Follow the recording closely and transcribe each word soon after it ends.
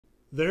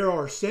There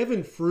are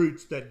 7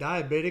 fruits that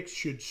diabetics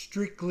should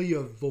strictly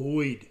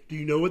avoid. Do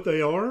you know what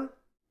they are?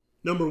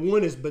 Number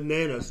 1 is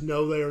bananas.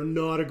 No, they are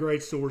not a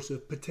great source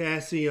of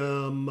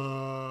potassium.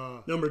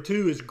 Number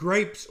 2 is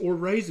grapes or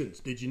raisins.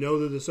 Did you know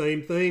they're the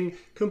same thing?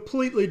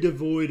 Completely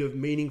devoid of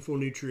meaningful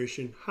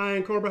nutrition, high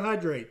in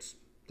carbohydrates.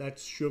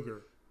 That's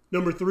sugar.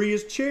 Number 3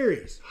 is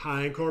cherries.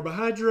 High in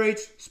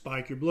carbohydrates,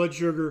 spike your blood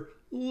sugar,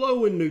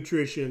 low in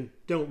nutrition,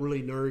 don't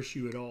really nourish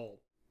you at all.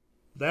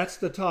 That's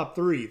the top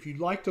 3. If you'd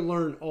like to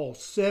learn all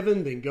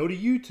 7, then go to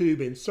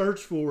YouTube and search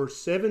for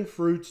 7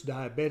 fruits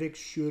diabetics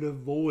should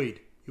avoid.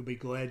 You'll be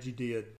glad you did.